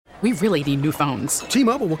We really need new phones.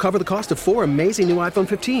 T-Mobile will cover the cost of 4 amazing new iPhone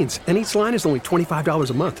 15s, and each line is only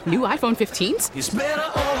 $25 a month. New iPhone 15s? It's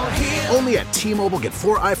better over here. Only at T-Mobile, get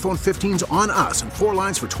 4 iPhone 15s on us and 4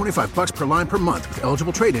 lines for $25 per line per month with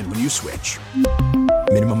eligible trade-in when you switch.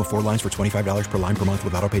 Minimum of 4 lines for $25 per line per month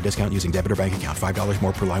with autopay discount using debit or bank account. $5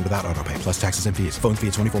 more per line without autopay, plus taxes and fees. Phone fee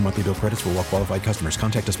at 24 monthly bill credits for well-qualified customers.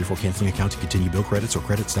 Contact us before canceling account to continue bill credits or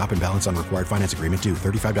credit stop and balance on required finance agreement due.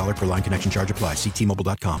 $35 per line connection charge applies. See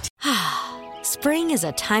T-Mobile.com. Spring is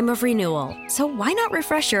a time of renewal, so why not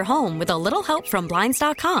refresh your home with a little help from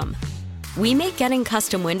Blinds.com? We make getting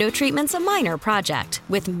custom window treatments a minor project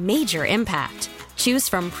with major impact. Choose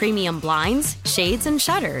from premium blinds, shades, and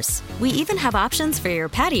shutters. We even have options for your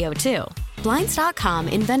patio, too. Blinds.com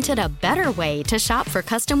invented a better way to shop for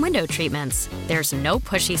custom window treatments. There's no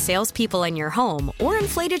pushy salespeople in your home or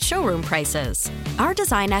inflated showroom prices. Our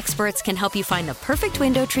design experts can help you find the perfect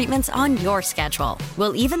window treatments on your schedule.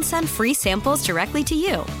 We'll even send free samples directly to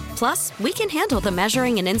you. Plus, we can handle the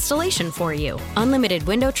measuring and installation for you. Unlimited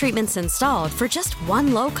window treatments installed for just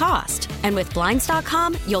one low cost. And with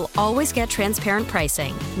Blinds.com, you'll always get transparent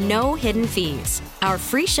pricing. No hidden fees. Our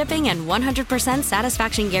free shipping and 100%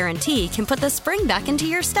 satisfaction guarantee can put the spring back into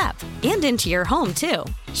your step and into your home, too.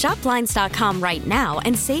 Shop Blinds.com right now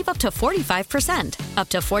and save up to 45%. Up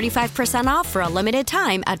to 45% off for a limited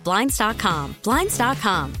time at Blinds.com.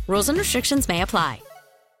 Blinds.com. Rules and restrictions may apply.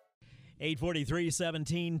 8:43,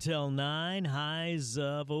 17 till 9. Highs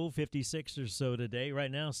of 56 or so today.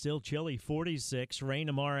 Right now, still chilly, 46. Rain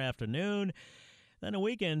tomorrow afternoon. Then the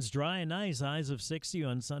weekend's dry and nice. Highs of 60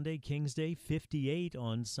 on Sunday. Kings Day, 58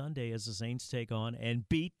 on Sunday as the Saints take on and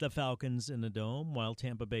beat the Falcons in the Dome while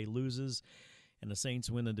Tampa Bay loses and the Saints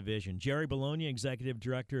win the division. Jerry Bologna, Executive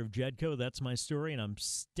Director of JEDCO. That's my story, and I'm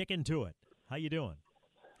sticking to it. How you doing?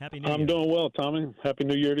 Happy New Year. I'm doing well, Tommy. Happy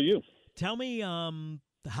New Year to you. Tell me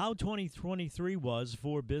how 2023 was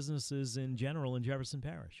for businesses in general in Jefferson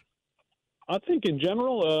Parish. I think in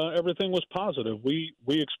general, everything was positive. We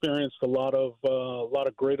experienced a lot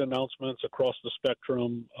of great announcements across the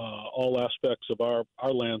spectrum. All aspects of our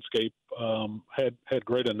landscape had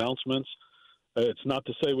great announcements. It's not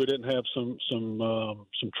to say we didn't have some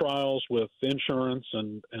trials with insurance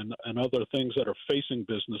and other things that are facing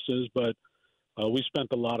businesses, but we spent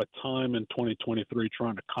a lot of time in 2023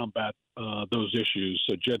 trying to combat those issues.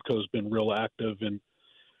 So JEDCO has been real active in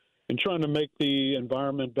trying to make the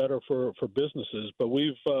environment better for businesses. But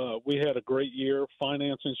we had a great year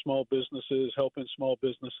financing small businesses, helping small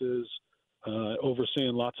businesses,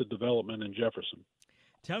 overseeing lots of development in Jefferson.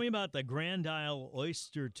 Tell me about the Grand Isle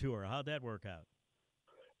Oyster Tour. How'd that work out?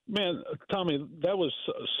 Man, Tommy, that was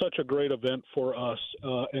such a great event for us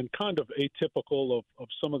and kind of atypical of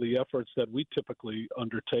some of the efforts that we typically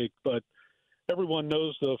undertake. But everyone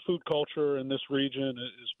knows the food culture in this region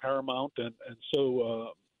is paramount and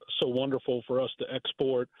so wonderful for us to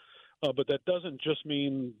export. But that doesn't just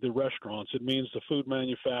mean the restaurants. It means the food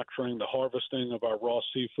manufacturing, the harvesting of our raw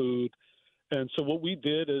seafood. And so what we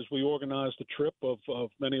did is we organized a trip of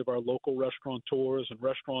many of our local restaurateurs and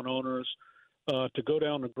restaurant owners to go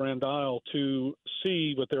down to Grand Isle to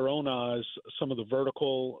see with their own eyes some of the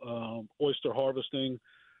vertical oyster harvesting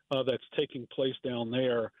that's taking place down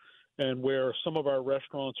there, and where some of our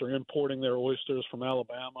restaurants are importing their oysters from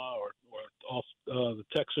Alabama or off the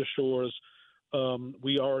Texas shores.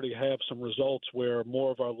 We already have some results where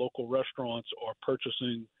more of our local restaurants are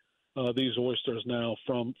purchasing these oysters now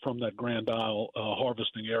from that Grand Isle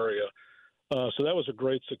harvesting area. So that was a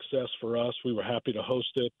great success for us. We were happy to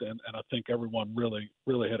host it, and I think everyone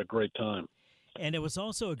really had a great time. And it was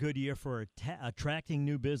also a good year for attracting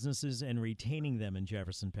new businesses and retaining them in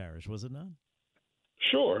Jefferson Parish, was it not?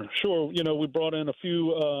 Sure. You know, we brought in a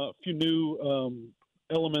few new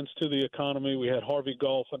elements to the economy. We had Harvey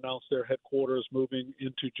Golf announce their headquarters moving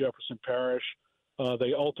into Jefferson Parish.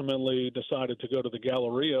 They ultimately decided to go to the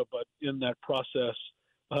Galleria, but in that process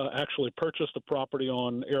actually purchased a property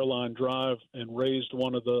on Airline Drive and raised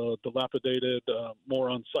one of the dilapidated, more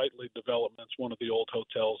unsightly developments, one of the old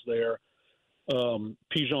hotels there.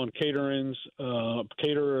 Pigeon caterers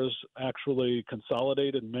actually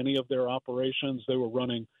consolidated many of their operations. They were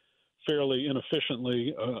running fairly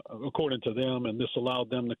inefficiently, according to them, and this allowed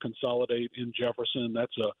them to consolidate in Jefferson.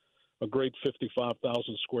 That's a great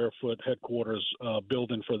 55,000 square foot headquarters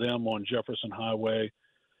building for them on Jefferson Highway.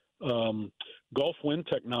 Gulf Wind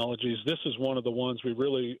Technologies, this is one of the ones we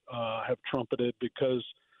really have trumpeted because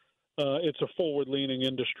it's a forward-leaning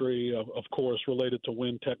industry, of course, related to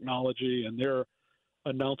wind technology, and they're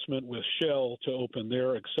announcement with Shell to open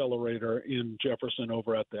their accelerator in Jefferson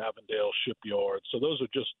over at the Avondale shipyard. So those are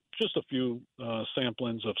just a few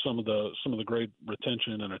samplings of some of the great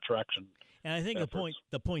retention and attraction. And I think efforts.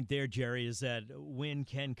 the point there, Jerry, is that wind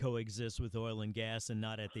can coexist with oil and gas and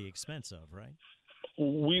not at the expense of, right?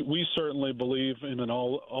 We certainly believe in an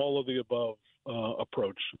all of the above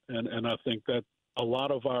approach, and I think that a lot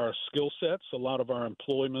of our skill sets, a lot of our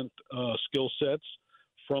employment skill sets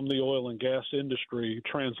from the oil and gas industry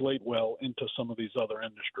translate well into some of these other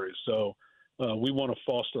industries. So we want to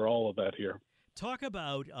foster all of that here. Talk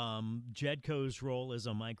about JEDCO's role as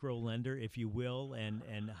a micro lender, if you will,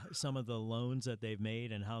 and some of the loans that they've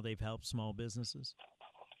made and how they've helped small businesses.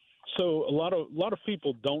 So a lot of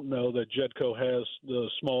people don't know that JEDCO has the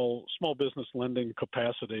small business lending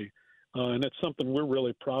capacity, and it's something we're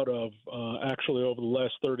really proud of. Actually, over the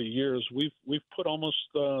last 30 years, we've put almost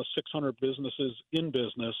 600 businesses in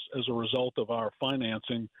business as a result of our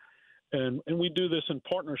financing, and we do this in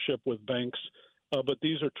partnership with banks. But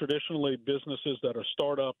these are traditionally businesses that are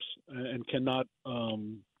startups and cannot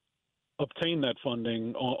obtain that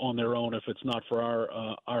funding on their own if it's not for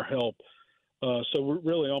our help. So we're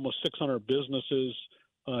really almost 600 businesses.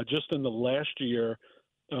 Just in the last year,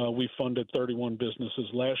 we funded 31 businesses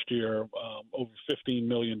last year, over $15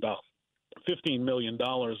 million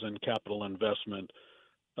in capital investment.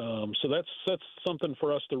 So that's something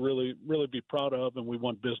for us to really be proud of, and we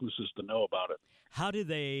want businesses to know about it. How do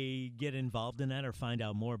they get involved in that or find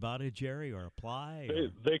out more about it, Jerry, or apply?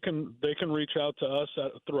 They can reach out to us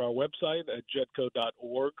through our website at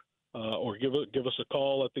jedco.org or give us a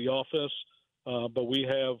call at the office. But we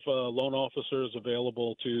have loan officers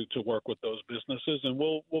available to work with those businesses, and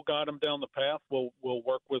we'll guide them down the path. We'll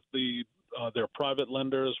work with their private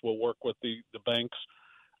lenders. We'll work with the banks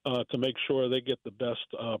to make sure they get the best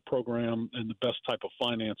program and the best type of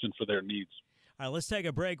financing for their needs. All right, let's take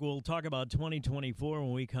a break. We'll talk about 2024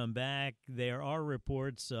 when we come back. There are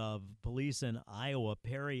reports of police in Iowa,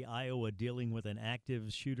 Perry, Iowa, dealing with an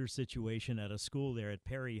active shooter situation at a school there at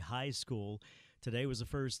Perry High School. Today was the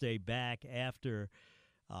first day back after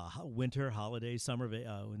winter or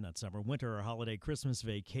holiday Christmas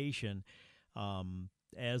vacation.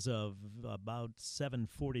 As of about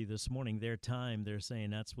 7:40 this morning, their time, they're saying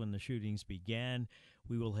that's when the shootings began.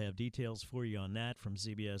 We will have details for you on that from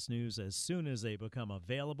CBS News as soon as they become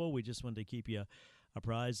available. We just wanted to keep you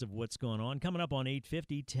apprised of what's going on. Coming up on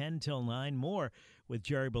 8:50, 10 till 9, more with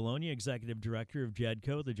Jerry Bologna, Executive Director of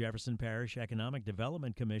JEDCO, the Jefferson Parish Economic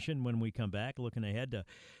Development Commission, when we come back, looking ahead to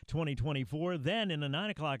 2024. Then in the 9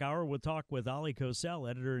 o'clock hour, we'll talk with Ali Cosell,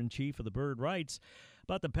 Editor-in-Chief of the Bird Writes,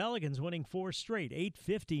 about the Pelicans winning 4 straight.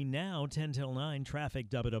 8:50 now, 10 till 9, traffic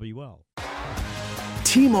WWL.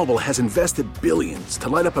 T-Mobile has invested billions to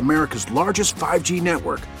light up America's largest 5G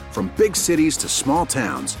network, from big cities to small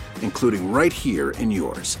towns, including right here in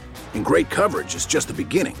yours. And great coverage is just the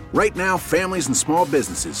beginning. Right now, families and small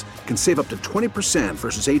businesses can save up to 20%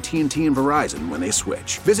 versus AT&T and Verizon when they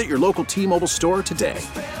switch. Visit your local T-Mobile store today.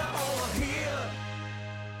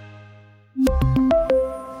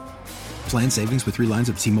 Plan savings with 3 lines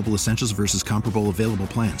of T-Mobile Essentials versus comparable available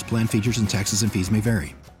plans. Plan features and taxes and fees may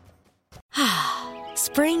vary.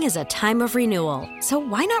 Spring is a time of renewal, so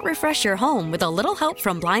why not refresh your home with a little help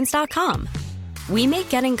from Blinds.com? We make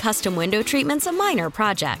getting custom window treatments a minor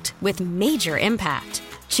project with major impact.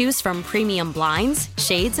 Choose from premium blinds,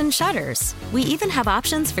 shades, and shutters. We even have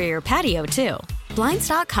options for your patio, too.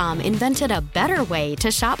 Blinds.com invented a better way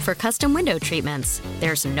to shop for custom window treatments.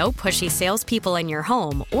 There's no pushy salespeople in your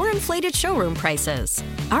home or inflated showroom prices.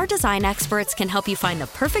 Our design experts can help you find the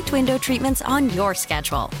perfect window treatments on your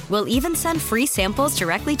schedule. We'll even send free samples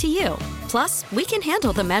directly to you. Plus, we can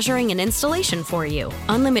handle the measuring and installation for you.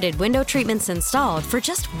 Unlimited window treatments installed for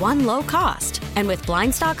just one low cost. And with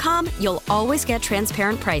Blinds.com, you'll always get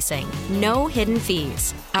transparent pricing. No hidden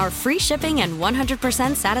fees. Our free shipping and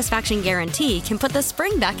 100% satisfaction guarantee can put the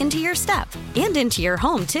spring back into your step and into your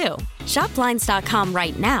home, too. Shop Blinds.com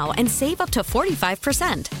right now and save up to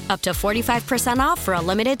 45%. Up to 45% off for a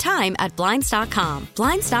limited time at Blinds.com.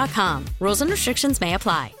 Blinds.com. Rules and restrictions may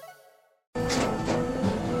apply.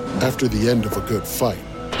 After the end of a good fight,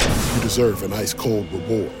 you deserve an ice-cold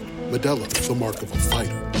reward. Modelo is the mark of a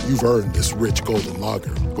fighter. You've earned this rich golden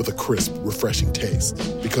lager with a crisp, refreshing taste.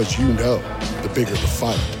 Because you know, the bigger the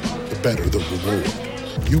fight, the better the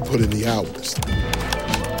reward. You put in the hours,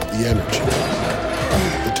 the energy,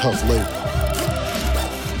 the tough labor.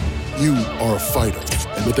 You are a fighter,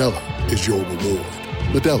 and Modelo is your reward.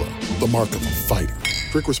 Modelo, the mark of a fighter.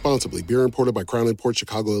 Drink responsibly. Beer imported by Crown Imports,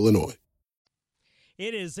 Chicago, Illinois.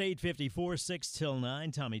 It is 8:54, 6 till 9.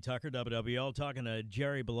 Tommy Tucker, WWL, talking to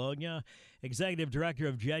Jerry Bologna, Executive Director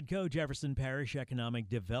of JEDCO, Jefferson Parish Economic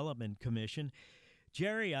Development Commission.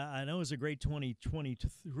 Jerry, I know it was a great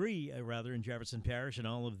 2023, in Jefferson Parish, and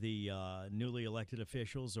all of the newly elected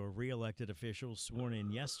officials or re-elected officials sworn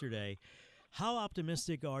in yesterday. How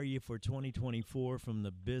optimistic are you for 2024 from the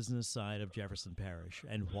business side of Jefferson Parish,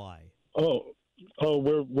 and why?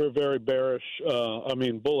 We're very bearish.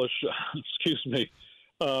 Bullish. Excuse me.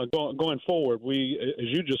 Going forward, as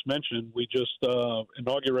you just mentioned, we just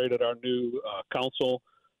inaugurated our new council,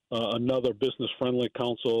 another business-friendly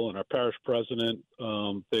council, and our parish president.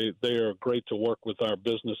 They are great to work with our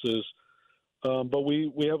businesses, but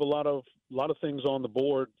we have a lot of things on the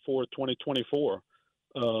board for 2024.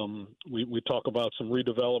 We talk about some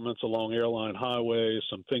redevelopments along Airline Highway,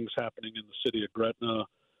 some things happening in the city of Gretna.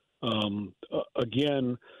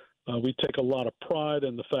 We take a lot of pride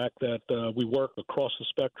in the fact that we work across the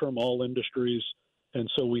spectrum, all industries, and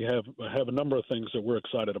so we have a number of things that we're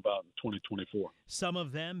excited about in 2024. Some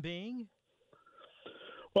of them being?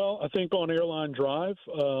 Well, I think on Airline Drive,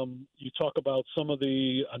 you talk about some of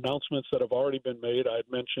the announcements that have already been made. I had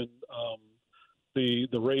mentioned the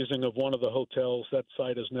raising of one of the hotels. That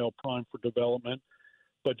site is now prime for development.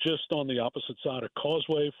 But just on the opposite side of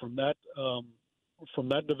Causeway from that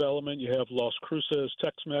development, you have Las Cruces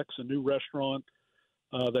Tex-Mex, a new restaurant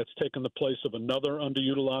that's taken the place of another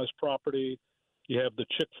underutilized property. You have the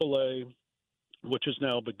Chick-fil-A, which has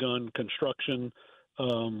now begun construction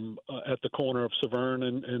at the corner of Severn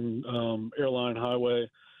and Airline Highway.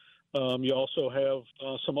 You also have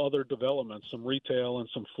some other developments, some retail and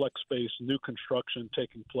some flex space, new construction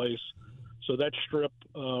taking place. So that strip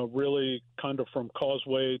really kind of from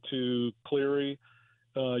Causeway to Cleary,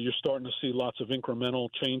 you're starting to see lots of incremental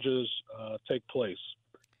changes take place.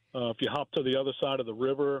 If you hop to the other side of the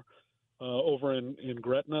river, over in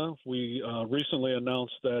Gretna, we recently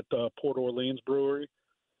announced that Port Orleans Brewery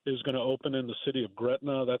is going to open in the city of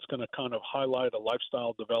Gretna. That's going to kind of highlight a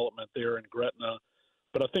lifestyle development there in Gretna.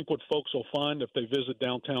 But I think what folks will find if they visit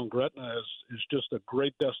downtown Gretna is just a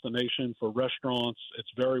great destination for restaurants.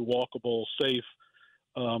 It's very walkable, safe,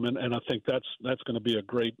 and I think that's going to be a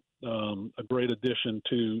great addition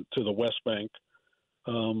to the West Bank.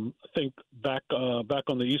 I think back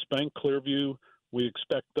on the East Bank, Clearview, we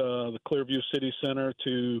expect the Clearview City Center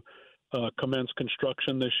to commence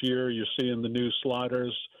construction this year. You're seeing the new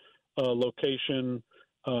Sliders location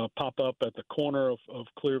pop up at the corner of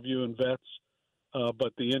Clearview and Vets.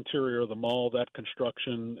 But the interior of the mall, that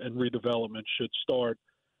construction and redevelopment should start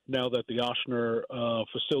now that the Ochsner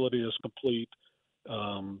facility is complete.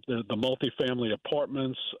 The multifamily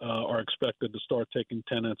apartments are expected to start taking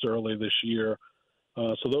tenants early this year.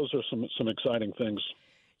 So those are some exciting things.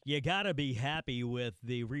 You got to be happy with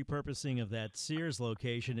the repurposing of that Sears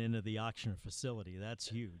location into the Ochsner facility. That's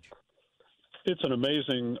huge. It's an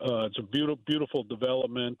amazing, it's a beautiful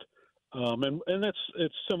development. And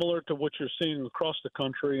it's similar to what you're seeing across the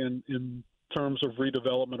country in terms of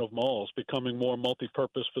redevelopment of malls, becoming more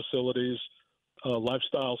multi-purpose facilities,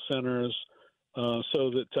 lifestyle centers, so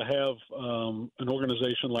that to have an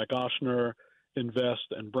organization like Ochsner invest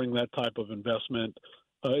and bring that type of investment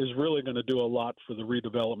is really going to do a lot for the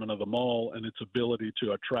redevelopment of the mall and its ability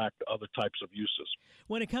to attract other types of uses.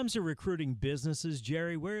 When it comes to recruiting businesses,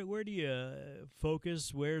 Jerry, where do you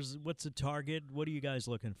focus? What's the target? What are you guys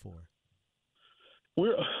looking for?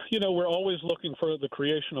 We're always looking for the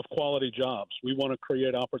creation of quality jobs. We want to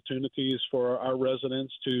create opportunities for our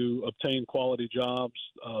residents to obtain quality jobs,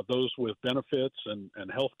 those with benefits and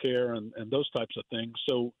health care and those types of things.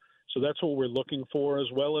 So that's what we're looking for, as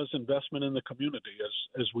well as investment in the community.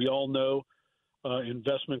 As we all know,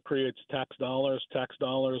 investment creates tax dollars. Tax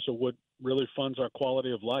dollars are what really funds our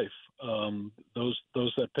quality of life. Those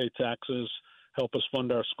that pay taxes help us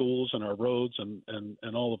fund our schools and our roads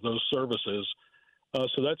and all of those services.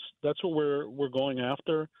 So that's what we're going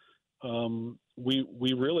after.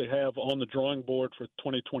 We really have on the drawing board for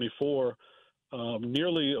 2024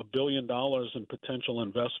 nearly $1 billion in potential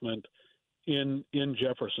investment in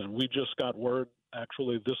Jefferson. We just got word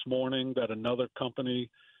actually this morning that another company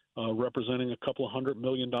representing a couple of $100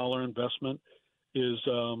 million investment is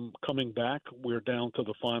coming back. We're down to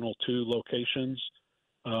the final 2 locations,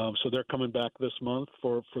 so they're coming back this month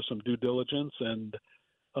for some due diligence, and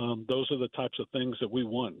those are the types of things that we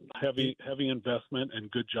want: heavy investment and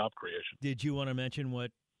good job creation. Did you want to mention what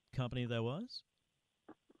company that was?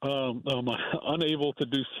 I'm unable to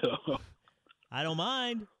do so. I don't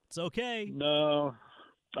mind. It's okay. No,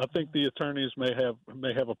 I think the attorneys may have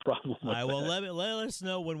a problem with that. Well, let us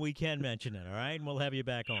know when we can mention it, all right? And we'll have you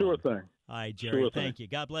back on. Sure thing. All right, Jerry, sure thank you.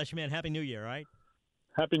 God bless you, man. Happy New Year, all right?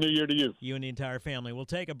 Happy New Year to you. You and the entire family. We'll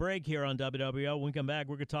take a break here on WWL. When we come back,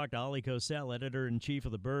 we're going to talk to Ollie Cosell, editor-in-chief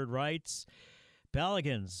of the Bird Rights.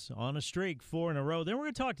 Pelicans on a streak, 4 in a row. Then we're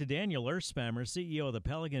going to talk to Daniel Erspamer, CEO of the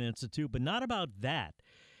Pelican Institute, but not about that.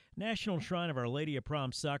 National Shrine of Our Lady of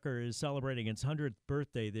Prom Sucker is celebrating its 100th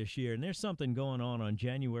birthday this year, and there's something going on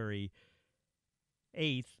January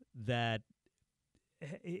 8th that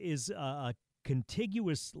is a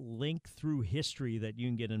contiguous link through history that you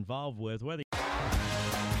can get involved with. Whether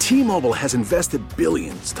T-Mobile has invested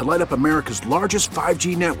billions to light up America's largest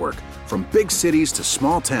 5G network, from big cities to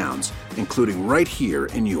small towns, including right here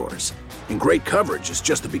in yours. And great coverage is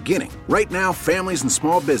just the beginning. Right now, families and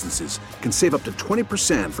small businesses can save up to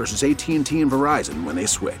 20% versus AT&T and Verizon when they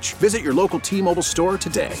switch. Visit your local T-Mobile store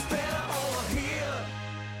today.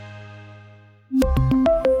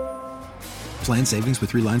 Plan savings with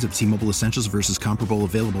 3 lines of T-Mobile Essentials versus comparable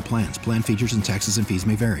available plans. Plan features and taxes and fees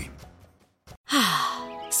may vary.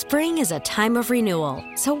 Spring is a time of renewal,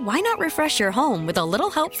 so why not refresh your home with a little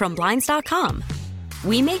help from Blinds.com?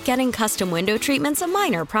 We make getting custom window treatments a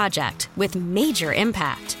minor project with major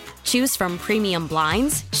impact. Choose from premium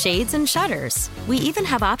blinds, shades, and shutters. We even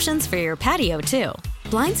have options for your patio, too.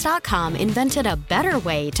 Blinds.com invented a better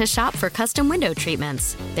way to shop for custom window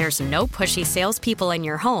treatments. There's no pushy salespeople in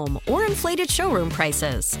your home or inflated showroom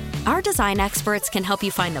prices. Our design experts can help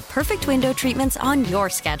you find the perfect window treatments on your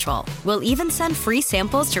schedule. We'll even send free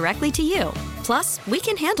samples directly to you. Plus, we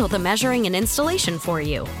can handle the measuring and installation for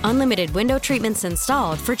you. Unlimited window treatments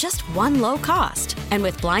installed for just one low cost. And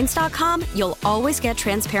with Blinds.com, you'll always get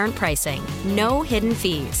transparent pricing. No hidden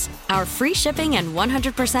fees. Our free shipping and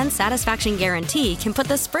 100% satisfaction guarantee can put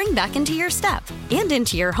the spring back into your step and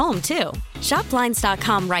into your home, too. Shop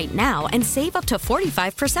Blinds.com right now and save up to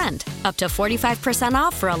 45%. Up to 45%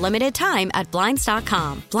 off for a limited time at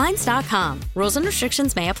Blinds.com. Blinds.com. Rules and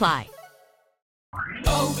restrictions may apply.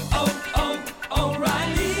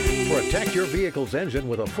 O'Reilly. Protect your vehicle's engine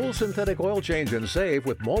with a full synthetic oil change and save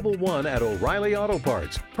with Mobile One at O'Reilly Auto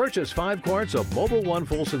Parts. Purchase 5 quarts of Mobile One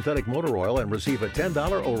full synthetic motor oil and receive a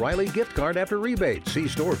 $10 O'Reilly gift card after rebate. See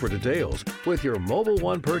store for details. With your Mobile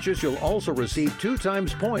One purchase, you'll also receive 2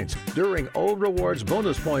 times points during O Rewards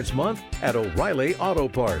Bonus Points Month at O'Reilly Auto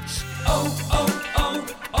Parts.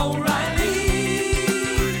 O'Reilly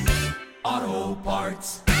Auto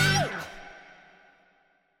Parts.